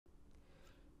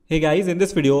Hey guys, in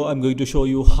this video I'm going to show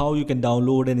you how you can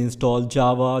download and install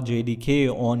Java JDK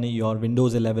on your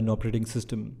Windows 11 operating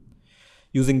system.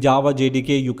 Using Java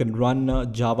JDK you can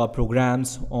run Java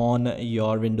programs on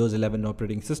your Windows 11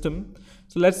 operating system.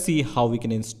 So let's see how we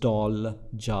can install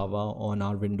Java on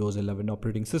our Windows 11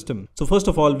 operating system. So first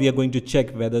of all, we are going to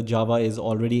check whether Java is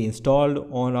already installed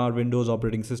on our Windows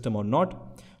operating system or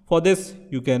not. For this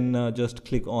you can just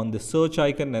click on the search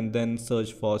icon and then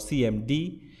search for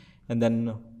CMD and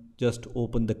then just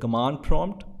open the command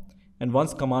prompt, and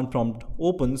once command prompt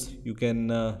opens you can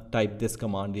type this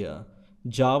command here,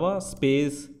 java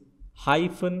space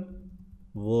hyphen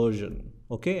version,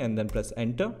 okay, and then press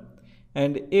enter.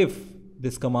 And if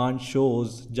this command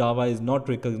shows Java is not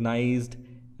recognized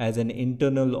as an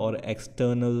internal or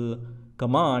external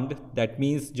command, that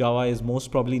means Java is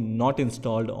most probably not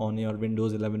installed on your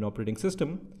Windows 11 operating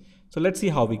system. So let's see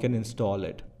how we can install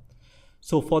it.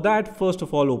 So for that, first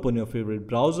of all, open your favorite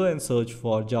browser and search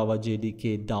for Java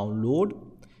JDK download.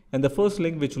 And the first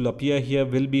link which will appear here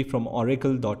will be from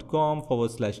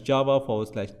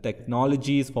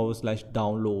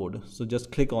oracle.com/java/technologies/download. So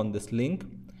just click on this link.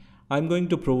 I'm going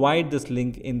to provide this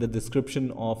link in the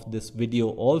description of this video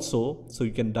also, so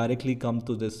you can directly come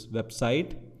to this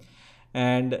website.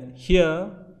 And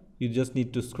here you just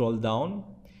need to scroll down.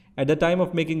 At the time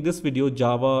of making this video,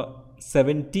 Java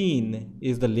 17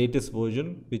 is the latest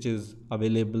version which is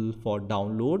available for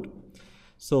download.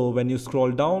 So when you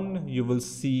scroll down, you will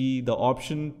see the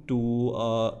option to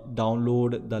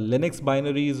download the Linux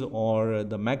binaries or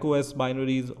the macOS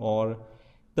binaries or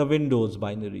the Windows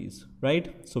binaries,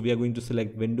 right? So we are going to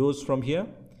select Windows from here,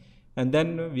 and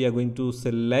then we are going to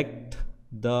select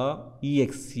the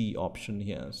exe option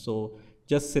here. So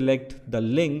just select the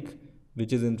link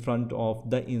which is in front of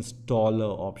the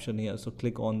installer option here. So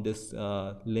click on this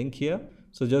link here.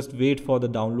 So just wait for the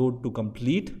download to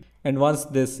complete. And once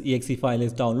this exe file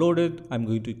is downloaded, I'm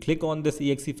going to click on this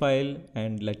exe file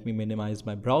and let me minimize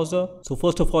my browser. So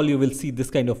first of all, you will see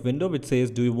this kind of window which says,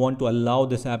 do you want to allow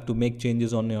this app to make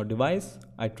changes on your device?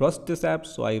 I trust this app,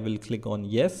 so I will click on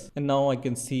yes. And now I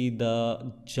can see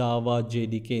the Java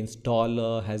JDK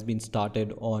installer has been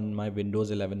started on my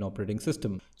Windows 11 operating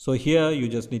system. So here you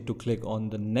just need to click on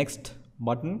the next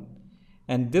button.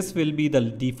 And this will be the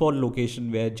default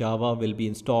location where Java will be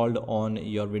installed on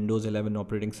your Windows 11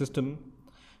 operating system.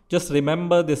 Just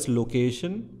remember this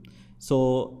location.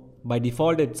 So by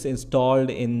default it's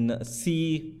installed in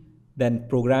C, then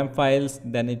program files,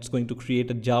 then it's going to create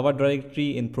a Java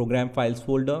directory in program files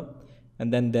folder,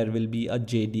 and then there will be a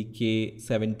JDK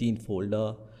 17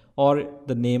 folder, or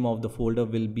the name of the folder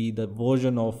will be the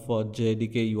version of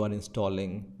JDK you are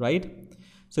installing, right?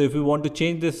 So if you want to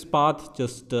change this path,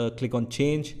 just click on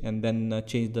change and then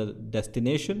change the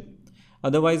destination.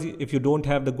 Otherwise, if you don't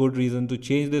have the good reason to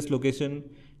change this location,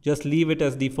 just leave it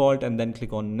as default and then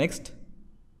click on next,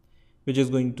 which is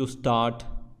going to start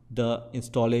the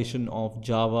installation of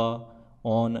Java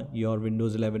on your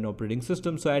Windows 11 operating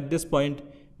system. So at this point,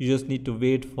 you just need to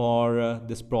wait for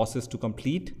this process to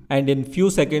complete. And in few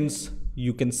seconds,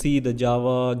 you can see the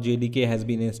Java JDK has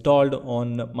been installed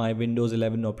on my Windows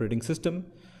 11 operating system.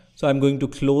 So I'm going to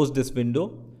close this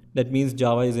window. That means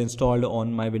Java is installed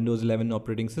on my Windows 11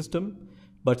 operating system,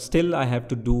 but still I have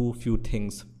to do few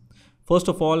things. First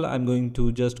of all, I'm going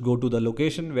to just go to the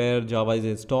location where Java is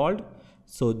installed.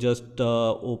 So just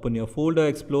open your folder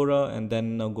explorer and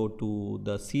then go to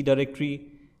the C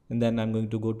directory, and then I'm going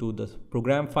to go to the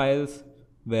program files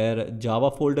where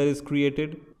Java folder is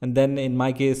created, and then in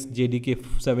my case JDK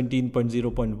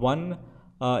 17.0.1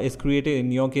 is created.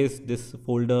 In your case this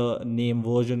folder name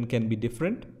version can be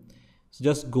different, so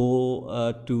just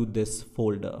go to this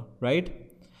folder. Right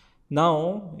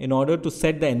now, in order to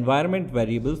set the environment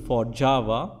variable for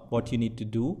Java, what you need to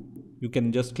do, you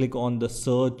can just click on the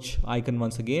search icon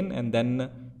once again and then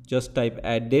just type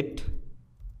edit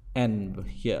env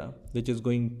here, which is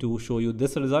going to show you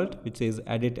this result which says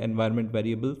edit environment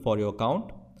variable for your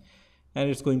account,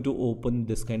 and it's going to open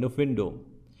this kind of window.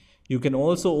 You can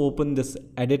also open this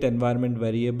edit environment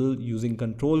variable using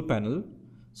control panel.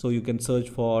 So you can search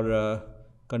for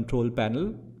control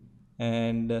panel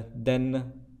and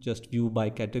then just view by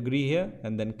category here,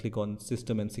 and then click on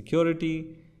system and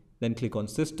security, then click on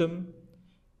system,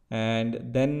 and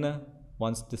then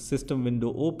once the system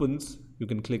window opens, you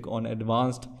can click on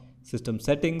advanced system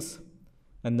settings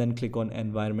and then click on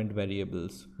environment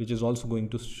variables, which is also going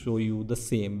to show you the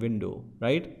same window,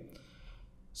 right?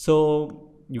 So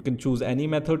you can choose any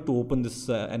method to open this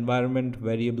environment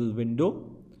variable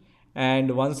window,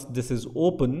 and once this is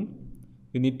open,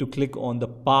 you need to click on the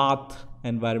path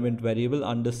environment variable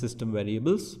under system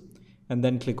variables and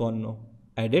then click on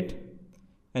edit,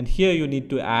 And here you need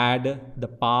to add the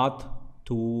path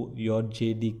to your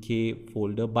JDK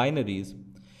folder binaries.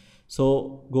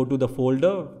 So go to the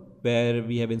folder where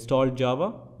we have installed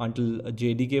Java until a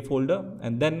JDK folder,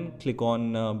 and then click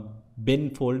on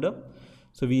bin folder.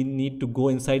 So we need to go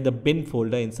inside the bin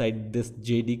folder inside this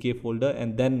JDK folder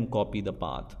and then copy the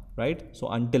path, right? So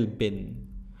until bin,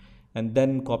 and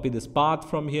then copy this path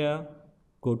from here,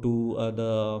 go to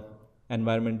the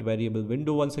environment variable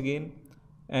window once again,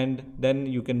 and then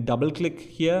you can double click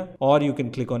here, or you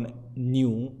can click on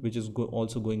new, which is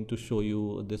also going to show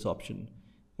you this option,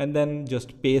 and then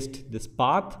just paste this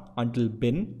path until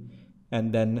bin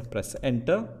and then press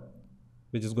enter,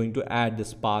 which is going to add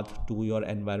this path to your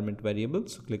environment variable.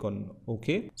 So click on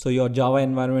OK. So your Java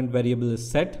environment variable is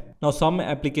set. Now some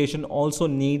application also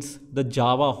needs the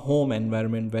Java home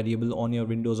environment variable on your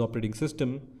Windows operating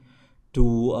system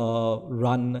to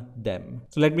run them.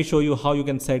 So let me show you how you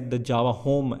can set the Java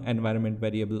home environment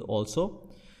variable also.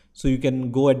 So you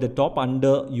can go at the top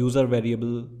under user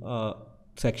variable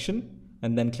section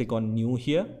and then click on new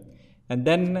here, and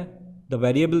then the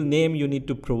variable name you need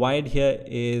to provide here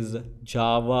is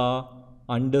Java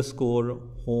underscore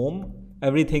home.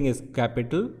 Everything is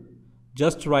capital.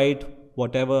 Just write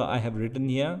whatever I have written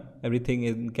here, everything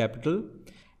in capital.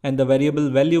 And the variable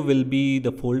value will be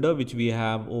the folder which we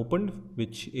have opened,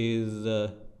 which is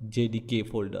JDK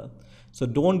folder. So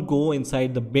don't go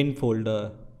inside the bin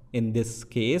folder in this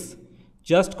case.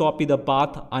 Just copy the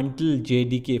path until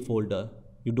JDK folder.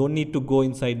 You don't need to go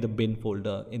inside the bin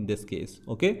folder in this case,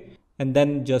 okay? And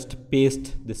then just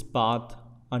paste this path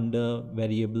under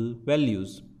variable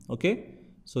values, okay?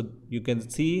 So you can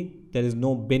see there is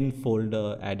no bin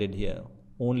folder added here,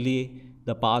 only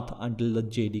the path until the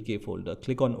JDK folder.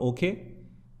 Click on OK,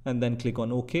 and then click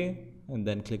on OK, and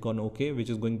then click on OK,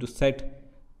 which is going to set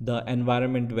the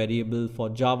environment variable for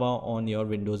Java on your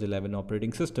Windows 11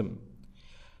 operating system.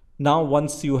 Now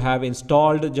once you have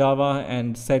installed Java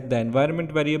and set the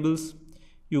environment variables,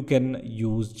 you can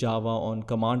use Java on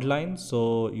command line.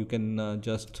 So you can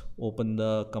just open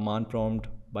the command prompt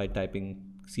by typing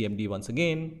cmd once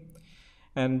again,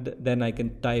 and then I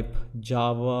can type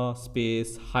Java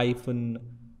space hyphen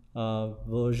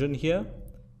version here,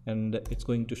 and it's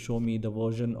going to show me the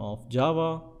version of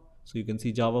Java. So you can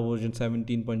see Java version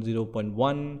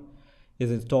 17.0.1 is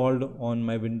installed on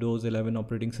my Windows 11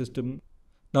 operating system.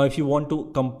 Now if you want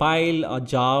to compile a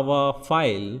Java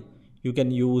file, you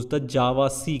can use the Java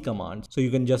C command. So you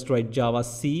can just write Java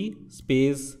C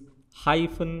space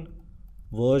hyphen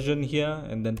version here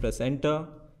and then press enter,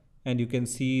 and you can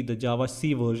see the Java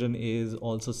C version is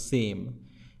also same.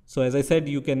 So as I said,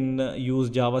 you can use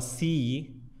Java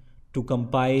C to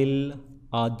compile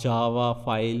a Java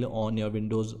file on your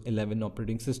Windows 11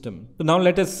 operating system. So now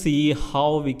let us see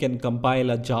how we can compile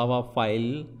a Java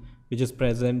file which is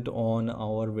present on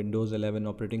our Windows 11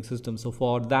 operating system. So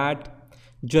for that,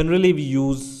 generally we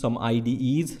use some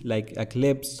IDEs like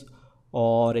Eclipse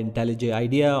or IntelliJ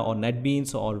IDEA or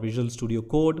NetBeans or Visual Studio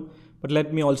Code. But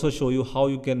let me also show you how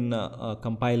you can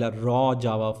compile a raw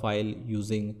Java file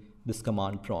using this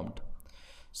command prompt.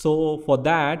 So for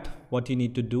that, what you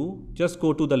need to do, just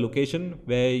go to the location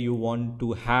where you want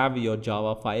to have your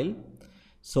Java file.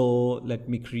 So let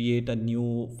me create a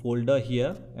new folder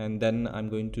here, and then I'm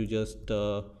going to just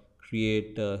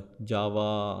create a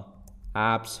Java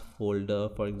apps folder,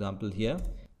 for example, here.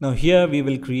 Now here we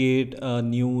will create a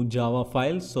new Java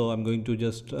file. So I'm going to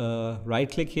just right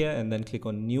click here and then click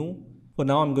on new. For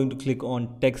now I'm going to click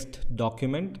on text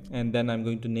document, and then I'm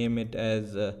going to name it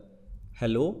as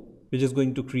hello, which is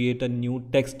going to create a new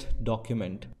text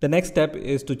document. The next step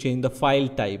is to change the file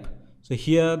type. So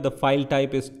here the file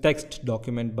type is text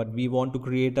document, but we want to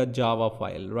create a Java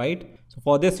file, right? So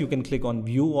for this you can click on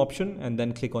view option and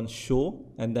then click on show,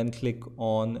 and then click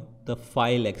on the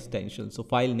file extension. So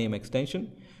file name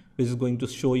extension, which is going to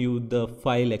show you the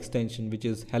file extension, which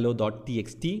is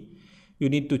hello.txt. You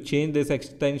need to change this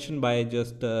extension by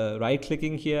just right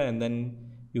clicking here, and then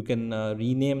you can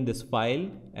rename this file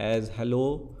as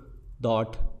hello.java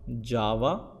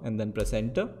and then press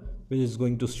enter, which is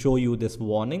going to show you this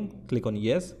warning. Click on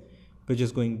yes, which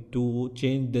is going to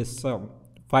change this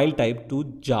file type to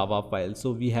Java file.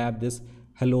 So we have this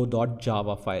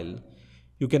hello.java file.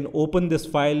 You can open this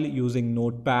file using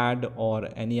Notepad or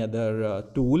any other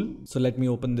tool. So let me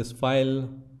open this file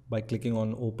by clicking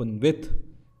on open with,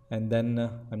 and then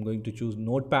I'm going to choose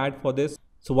Notepad for this.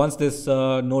 So once this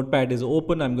Notepad is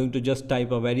open, I'm going to just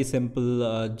type a very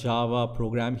simple Java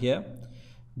program here.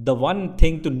 The one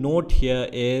thing to note here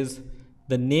is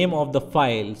the name of the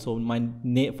file. So my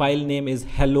file name is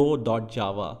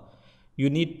hello.java. You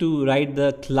need to write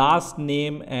the class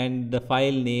name and the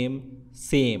file name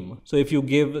same. So if you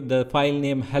give the file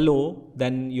name hello,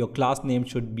 then your class name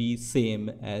should be same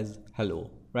as hello,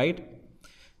 right?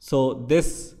 So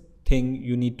this thing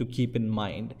you need to keep in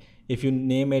mind. If you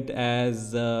name it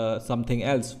as something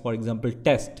else, for example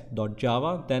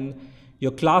test.java, then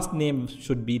your class name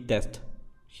should be test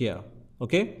here.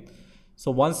 Okay,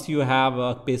 so once you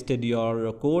have pasted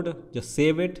your code, just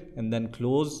save it and then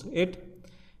close it,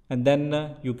 and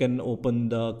then you can open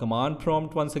the command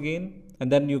prompt once again,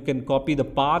 and then you can copy the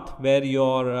path where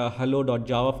your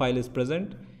hello.java file is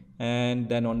present, and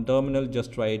then on terminal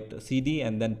just write cd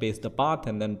and then paste the path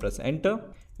and then press enter.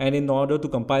 And in order to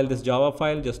compile this Java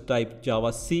file, just type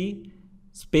Java C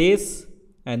space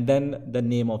and then the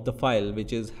name of the file,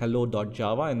 which is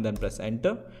hello.java, and then press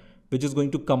enter, which is going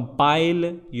to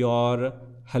compile your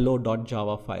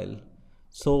hello.java file.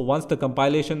 So once the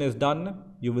compilation is done,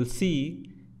 you will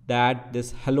see that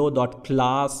this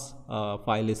hello.class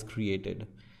file is created.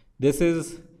 This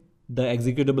is the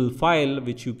executable file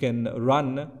which you can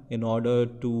run in order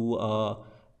to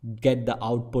get the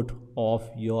output of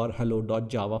your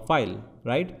hello.java file,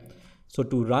 right? So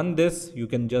to run this, you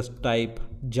can just type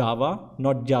Java,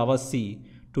 not Java C.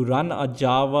 To run a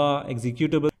Java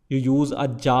executable, you use a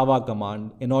Java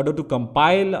command. In order to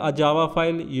compile a Java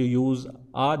file, you use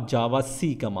a Java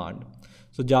C command.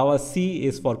 So Java C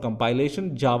is for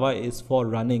compilation, Java is for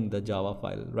running the Java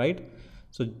file, right?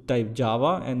 So type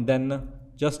Java and then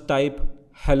just type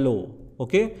hello.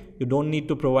 Okay, you don't need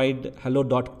to provide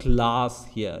hello.class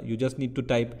here. You just need to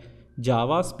type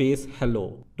Java space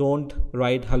hello. Don't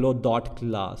write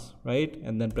hello.class, right?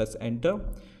 And then press enter,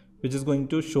 which is going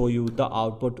to show you the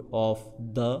output of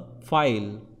the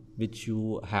file which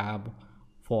you have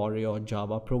for your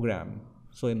Java program.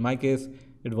 So in my case,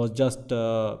 it was just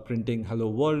printing hello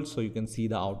world. So you can see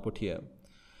the output here.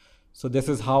 So this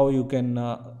is how you can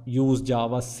use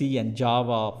Java C and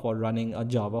Java for running a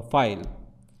Java file.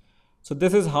 So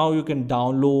this is how you can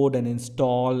download and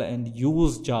install and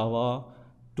use Java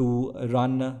to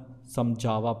run some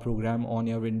Java program on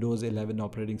your Windows 11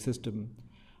 operating system.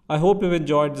 I hope you've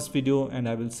enjoyed this video, and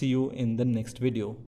I will see you in the next video.